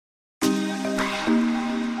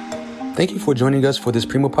Thank you for joining us for this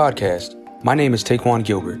Prima podcast. My name is Taquan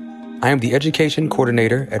Gilbert. I am the Education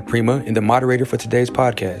Coordinator at Prima and the moderator for today's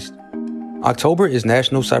podcast. October is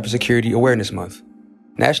National Cybersecurity Awareness Month.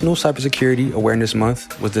 National Cybersecurity Awareness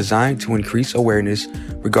Month was designed to increase awareness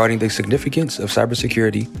regarding the significance of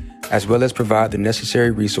cybersecurity, as well as provide the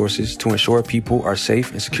necessary resources to ensure people are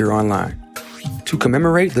safe and secure online. To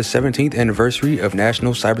commemorate the 17th anniversary of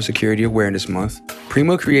National Cybersecurity Awareness Month,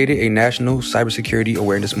 Prima created a National Cybersecurity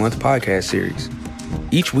Awareness Month podcast series.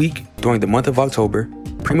 Each week during the month of October,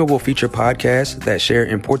 Prima will feature podcasts that share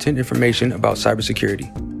important information about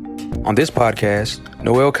cybersecurity. On this podcast,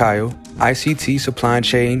 Noel Kyle, ICT Supply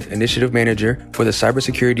Chain Initiative Manager for the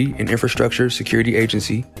Cybersecurity and Infrastructure Security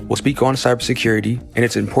Agency, will speak on cybersecurity and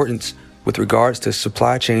its importance with regards to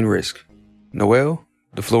supply chain risk. Noel,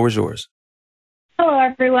 the floor is yours. Hello,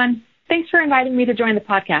 everyone. Thanks for inviting me to join the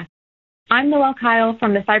podcast. I'm Noel Kyle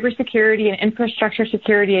from the Cybersecurity and Infrastructure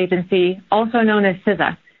Security Agency, also known as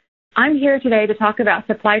CISA. I'm here today to talk about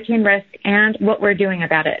supply chain risk and what we're doing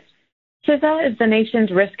about it. CISA is the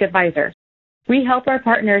nation's risk advisor. We help our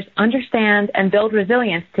partners understand and build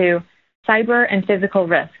resilience to cyber and physical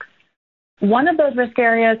risks. One of those risk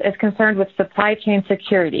areas is concerned with supply chain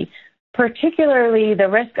security, particularly the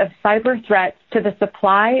risk of cyber threats to the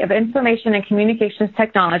supply of information and communications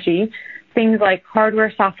technology, things like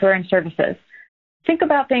hardware, software, and services. Think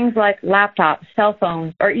about things like laptops, cell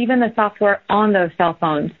phones, or even the software on those cell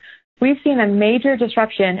phones. We've seen a major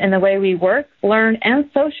disruption in the way we work, learn, and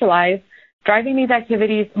socialize, driving these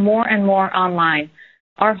activities more and more online.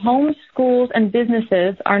 Our homes, schools, and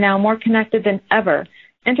businesses are now more connected than ever,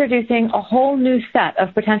 introducing a whole new set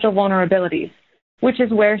of potential vulnerabilities, which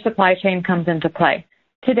is where supply chain comes into play.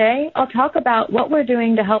 Today, I'll talk about what we're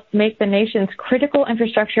doing to help make the nation's critical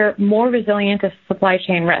infrastructure more resilient to supply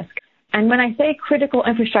chain risk. And when I say critical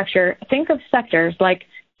infrastructure, think of sectors like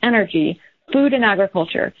energy, food and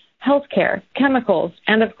agriculture, healthcare, chemicals,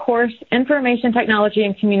 and of course, information technology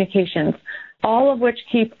and communications, all of which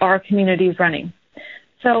keep our communities running.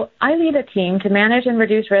 So I lead a team to manage and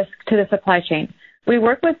reduce risk to the supply chain. We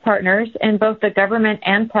work with partners in both the government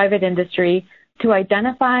and private industry to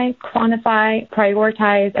identify, quantify,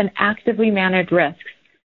 prioritize, and actively manage risks.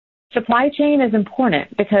 Supply chain is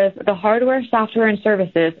important because the hardware, software, and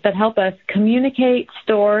services that help us communicate,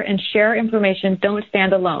 store, and share information don't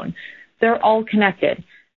stand alone. They're all connected.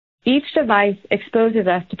 Each device exposes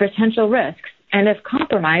us to potential risks, and if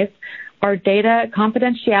compromised, our data,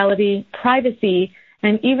 confidentiality, privacy,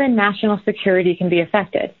 and even national security can be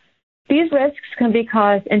affected. These risks can be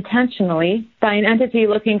caused intentionally by an entity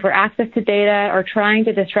looking for access to data or trying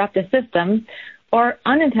to disrupt a system, or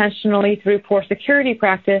unintentionally through poor security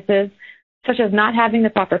practices, such as not having the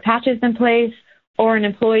proper patches in place, or an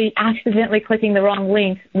employee accidentally clicking the wrong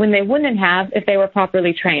link when they wouldn't have if they were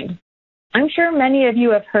properly trained. I'm sure many of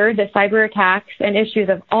you have heard that cyber attacks and issues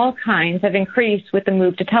of all kinds have increased with the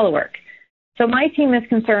move to telework. So my team is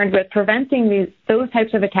concerned with preventing those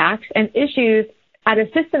types of attacks and issues at a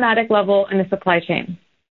systematic level in the supply chain.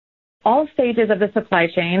 All stages of the supply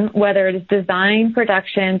chain, whether it is design,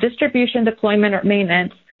 production, distribution, deployment, or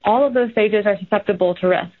maintenance, all of those stages are susceptible to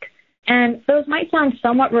risk. And those might sound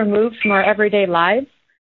somewhat removed from our everyday lives,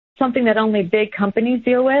 something that only big companies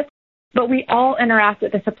deal with, but we all interact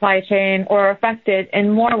with the supply chain or are affected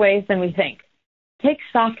in more ways than we think. Take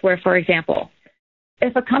software, for example.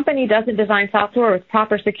 If a company doesn't design software with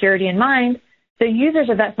proper security in mind, the users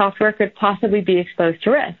of that software could possibly be exposed to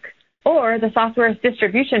risk. Or the software's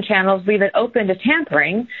distribution channels leave it open to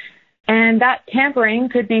tampering, and that tampering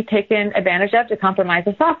could be taken advantage of to compromise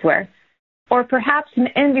the software. Or perhaps an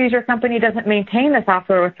end-user company doesn't maintain the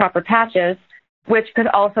software with proper patches, which could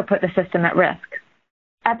also put the system at risk.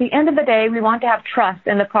 At the end of the day, we want to have trust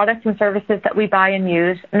in the products and services that we buy and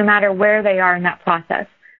use, no matter where they are in that process.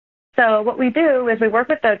 So what we do is we work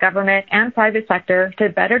with the government and private sector to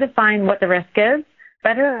better define what the risk is,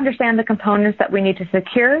 better understand the components that we need to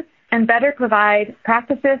secure, and better provide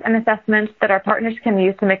practices and assessments that our partners can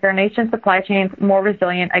use to make our nation's supply chains more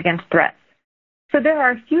resilient against threats. So there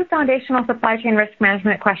are a few foundational supply chain risk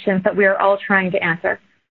management questions that we are all trying to answer.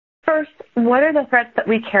 First, what are the threats that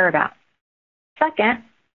we care about? Second,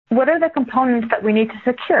 what are the components that we need to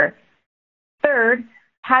secure? Third,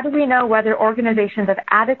 how do we know whether organizations have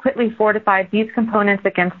adequately fortified these components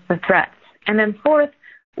against the threats? And then fourth,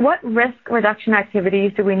 what risk reduction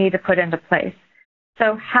activities do we need to put into place?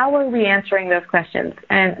 So how are we answering those questions?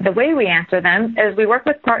 And the way we answer them is we work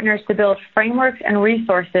with partners to build frameworks and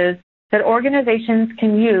resources that organizations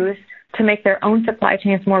can use to make their own supply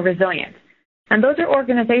chains more resilient. And those are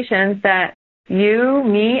organizations that you,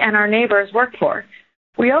 me, and our neighbors work for.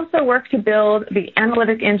 We also work to build the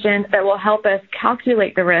analytic engine that will help us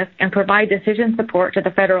calculate the risk and provide decision support to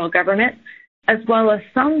the federal government, as well as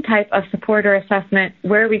some type of support or assessment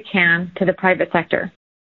where we can to the private sector.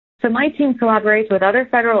 So my team collaborates with other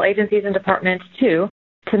federal agencies and departments too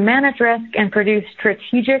to manage risk and produce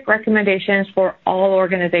strategic recommendations for all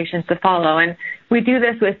organizations to follow. And we do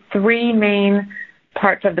this with three main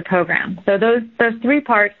parts of the program. So those three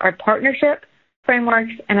parts are partnership,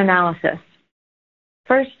 frameworks, and analysis.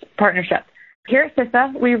 First, partnership. Here at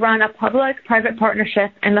CISA, we run a public-private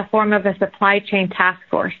partnership in the form of a supply chain task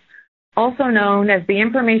force, also known as the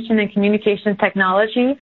Information and Communications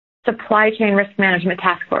Technology Supply Chain Risk Management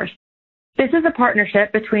Task Force. This is a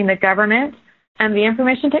partnership between the government and the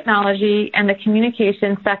information technology and the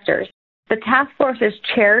communication sectors. The task force is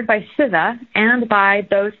chaired by CISA and by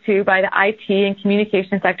the IT and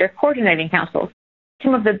communication sector coordinating councils.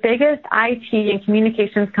 Some of the biggest IT and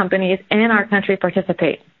communications companies in our country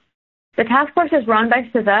participate. The task force is run by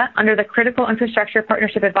CISA under the Critical Infrastructure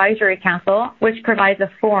Partnership Advisory Council, which provides a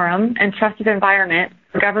forum and trusted environment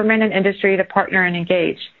for government and industry to partner and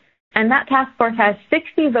engage. And that task force has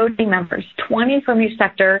 60 voting members, 20 from each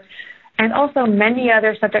sector, and also many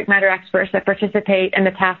other subject matter experts that participate in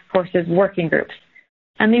the task force's working groups.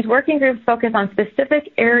 And these working groups focus on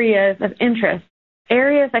specific areas of interest,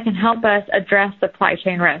 areas that can help us address supply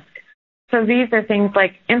chain risk. So these are things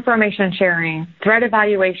like information sharing, threat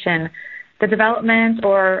evaluation, the development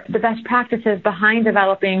or the best practices behind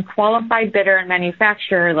developing qualified bidder and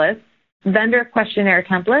manufacturer lists, vendor questionnaire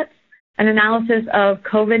templates, an analysis of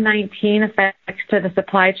COVID-19 effects to the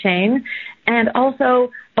supply chain, and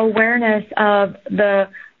also awareness of the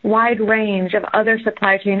wide range of other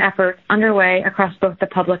supply chain efforts underway across both the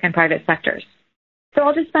public and private sectors. So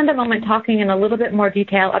I'll just spend a moment talking in a little bit more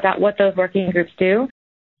detail about what those working groups do.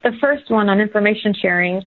 The first one on information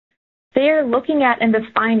sharing, they are looking at and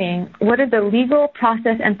defining what are the legal,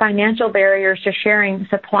 process, and financial barriers to sharing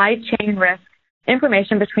supply chain risk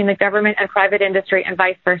information between the government and private industry and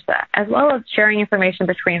vice versa, as well as sharing information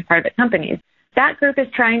between private companies. That group is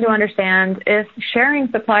trying to understand if sharing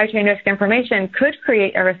supply chain risk information could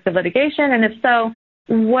create a risk of litigation, and if so,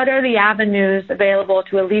 what are the avenues available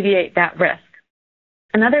to alleviate that risk?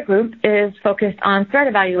 Another group is focused on threat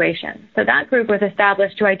evaluation. So that group was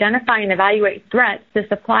established to identify and evaluate threats to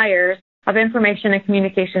suppliers of information and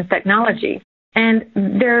communications technology. And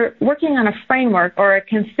they're working on a framework or a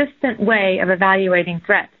consistent way of evaluating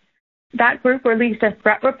threats. That group released a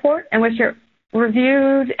threat report in which it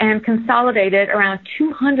reviewed and consolidated around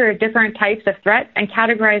 200 different types of threats and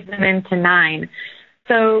categorized them into 9.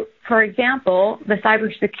 So, for example, the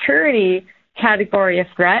cybersecurity category of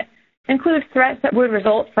threat includes threats that would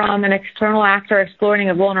result from an external actor exploiting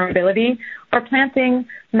a vulnerability or planting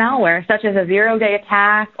malware, such as a zero-day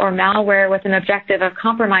attack or malware with an objective of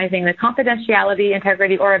compromising the confidentiality,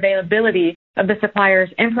 integrity, or availability of the supplier's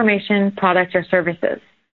information, products, or services.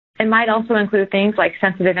 It might also include things like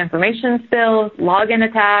sensitive information spills, login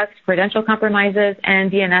attacks, credential compromises,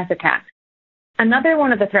 and DNS attacks. Another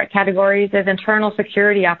one of the threat categories is internal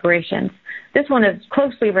security operations. This one is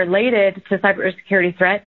closely related to cybersecurity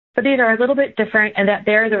threats, but these are a little bit different in that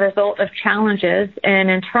they're the result of challenges in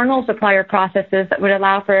internal supplier processes that would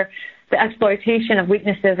allow for the exploitation of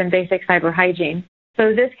weaknesses in basic cyber hygiene.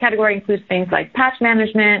 So this category includes things like patch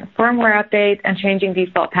management, firmware updates, and changing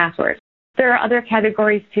default passwords. There are other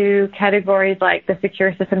categories too, categories like the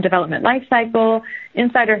secure system development lifecycle,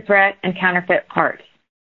 insider threat, and counterfeit parts.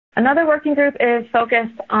 Another working group is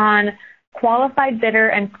focused on qualified bidder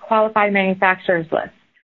and qualified manufacturers lists.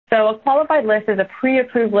 So a qualified list is a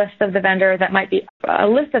pre-approved list of the vendor that might be a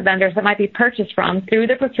list of vendors that might be purchased from through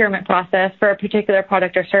the procurement process for a particular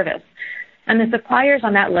product or service. And the suppliers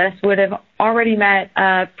on that list would have already met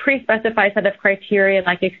a pre-specified set of criteria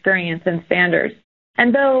like experience and standards.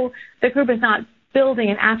 And though the group is not building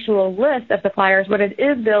an actual list of suppliers, what it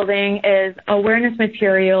is building is awareness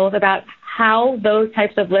materials about how those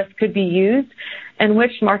types of lists could be used and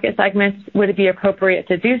which market segments would it be appropriate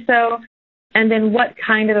to do so, and then what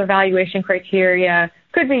kind of evaluation criteria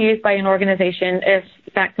could be used by an organization if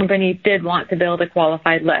that company did want to build a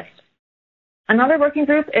qualified list. Another working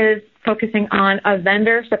group is focusing on a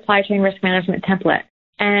vendor supply chain risk management template,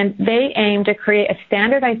 and they aim to create a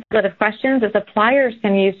standardized set of questions that suppliers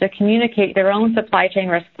can use to communicate their own supply chain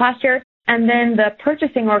risk posture, and then the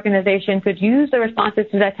purchasing organization could use the responses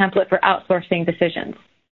to that template for outsourcing decisions.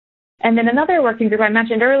 And then another working group I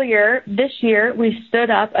mentioned earlier, this year we stood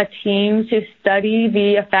up a team to study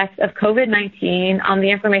the effects of COVID-19 on the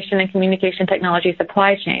information and communication technology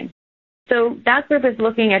supply chain. So that group is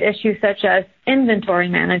looking at issues such as inventory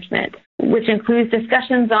management, which includes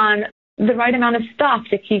discussions on the right amount of stock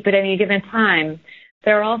to keep at any given time.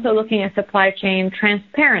 They're also looking at supply chain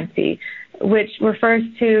transparency, which refers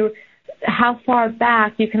to how far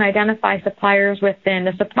back you can identify suppliers within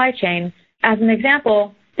the supply chain. As an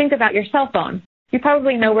example, think about your cell phone. You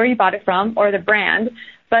probably know where you bought it from or the brand,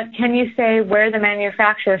 but can you say where the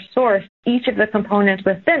manufacturer sourced each of the components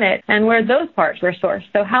within it and where those parts were sourced?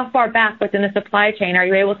 So how far back within the supply chain are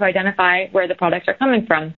you able to identify where the products are coming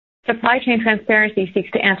from? Supply chain transparency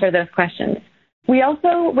seeks to answer those questions. We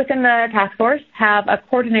also, within the task force, have a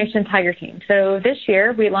coordination tiger team. So this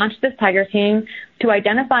year, we launched this tiger team to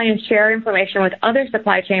identify and share information with other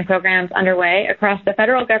supply chain programs underway across the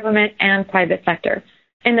federal government and private sector.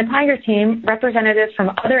 In the tiger team, representatives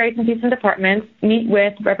from other agencies and departments meet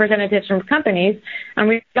with representatives from companies, and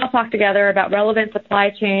we all talk together about relevant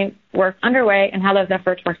supply chain work underway and how those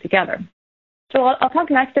efforts work together. So I'll talk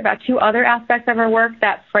next about two other aspects of our work,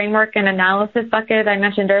 that framework and analysis bucket I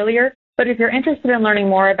mentioned earlier. But if you're interested in learning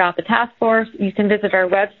more about the task force, you can visit our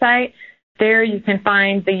website. There you can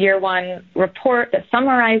find the year one report that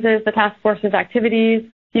summarizes the task force's activities.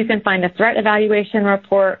 You can find the threat evaluation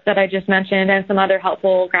report that I just mentioned and some other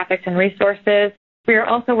helpful graphics and resources. We are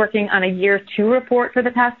also working on a year two report for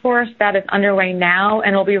the task force that is underway now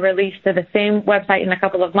and will be released to the same website in a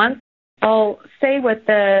couple of months. I'll say what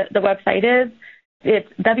the website is. It's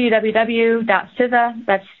www.cisa,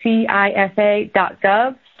 that's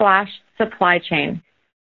CISA.gov/supply chain.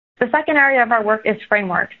 The second area of our work is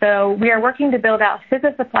framework. So we are working to build out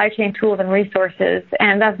CISA supply chain tools and resources.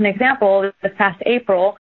 And as an example, this past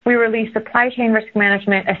April, we released Supply Chain Risk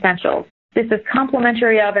Management Essentials. This is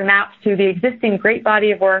complementary of and maps to the existing great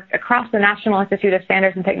body of work across the National Institute of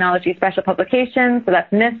Standards and Technology special publications, so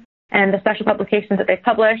that's NIST, and the special publications that they've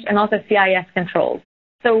published, and also CIS controls.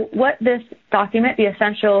 So what this document, the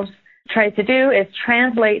Essentials, tries to do is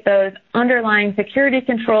translate those underlying security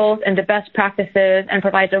controls into best practices and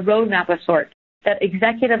provides a roadmap of sorts that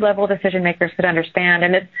executive-level decision makers could understand.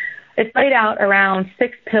 And it's laid out around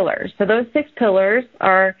 6 pillars. So those 6 pillars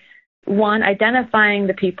are, 1, identifying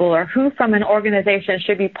the people or who from an organization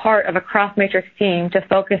should be part of a cross-matrix team to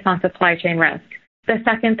focus on supply chain risk. The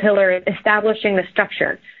second pillar is establishing the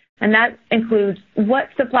structure, and that includes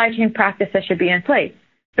what supply chain practices should be in place.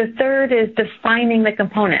 The third is defining the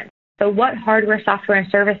components. So what hardware, software, and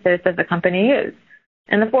services does the company use?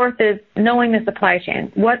 And the fourth is knowing the supply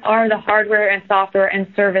chain. What are the hardware and software and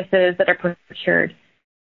services that are procured?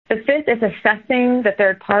 The fifth is assessing the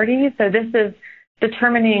third parties. So this is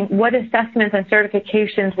determining what assessments and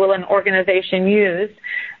certifications will an organization use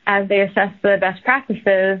as they assess the best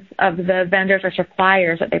practices of the vendors or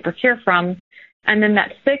suppliers that they procure from. And then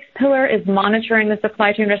that 6th pillar is monitoring the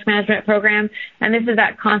supply chain risk management program. And this is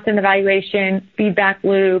that constant evaluation, feedback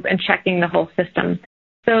loop, and checking the whole system.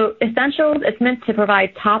 So Essentials, it's meant to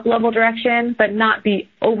provide top-level direction, but not be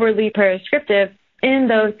overly prescriptive in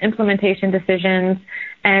those implementation decisions.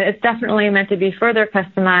 And it's definitely meant to be further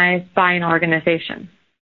customized by an organization.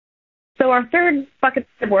 So our third bucket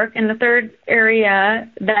of work, and the third area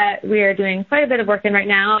that we are doing quite a bit of work in right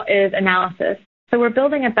now, is analysis. So we're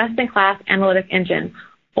building a best-in-class analytic engine.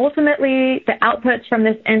 Ultimately, the outputs from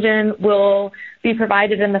this engine will be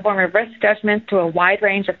provided in the form of risk judgments to a wide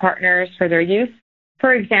range of partners for their use.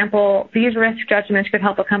 For example, these risk judgments could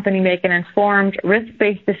help a company make an informed,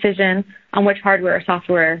 risk-based decision on which hardware or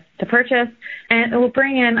software to purchase, and it will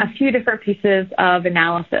bring in a few different pieces of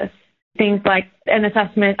analysis. Things like an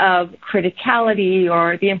assessment of criticality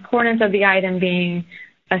or the importance of the item being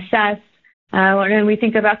assessed. And we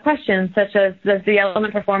think about questions such as, does the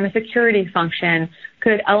element perform a security function?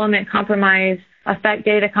 Could element compromise affect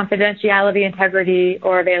data confidentiality, integrity,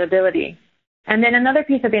 or availability? And then another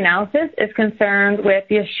piece of the analysis is concerned with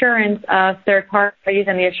the assurance of third parties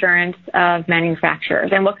and the assurance of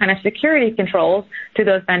manufacturers, and what kind of security controls do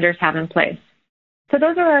those vendors have in place. So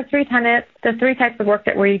those are our 3 tenets, the 3 types of work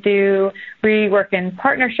that we do. We work in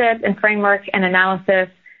partnership, in framework, and analysis.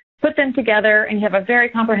 Put them together, and you have a very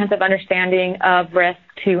comprehensive understanding of risk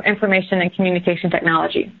to information and communication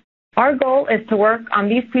technology. Our goal is to work on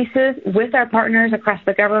these pieces with our partners across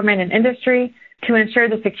the government and industry to ensure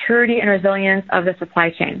the security and resilience of the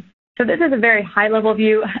supply chain. So this is a very high-level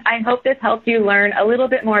view. I hope this helps you learn a little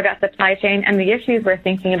bit more about supply chain and the issues we're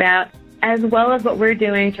thinking about, as well as what we're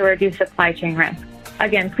doing to reduce supply chain risk.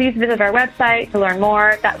 Again, please visit our website to learn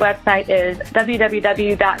more. That website is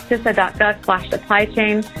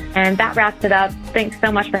www.cisa.gov/supply-chain. And that wraps it up. Thanks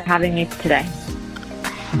so much for having me today.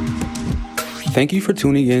 Thank you for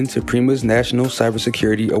tuning in to Prima's National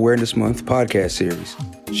Cybersecurity Awareness Month podcast series.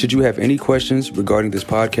 Should you have any questions regarding this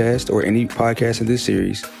podcast or any podcast in this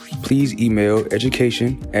series, please email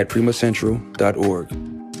education@primacentral.org.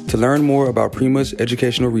 To learn more about Prima's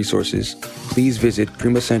educational resources, please visit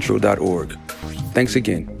primacentral.org. Thanks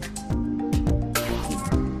again.